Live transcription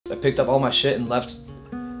picked up all my shit and left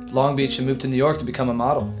Long Beach and moved to New York to become a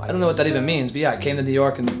model. I don't know what that even means, but yeah, I came to New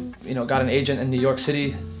York and, you know, got an agent in New York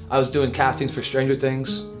City. I was doing castings for Stranger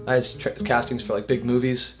Things. I had castings for like big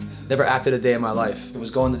movies. Never acted a day in my life. It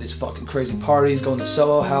was going to these fucking crazy parties, going to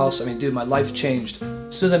Soho House. I mean, dude, my life changed.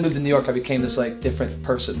 As soon as I moved to New York, I became this like different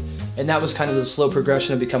person. And that was kind of the slow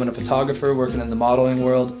progression of becoming a photographer, working in the modeling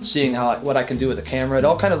world, seeing what I can do with a camera. It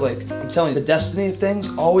all kind of like, I'm telling you, the destiny of things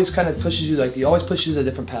always kind of pushes you, like, you always push you to a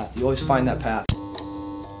different path. You always find that path.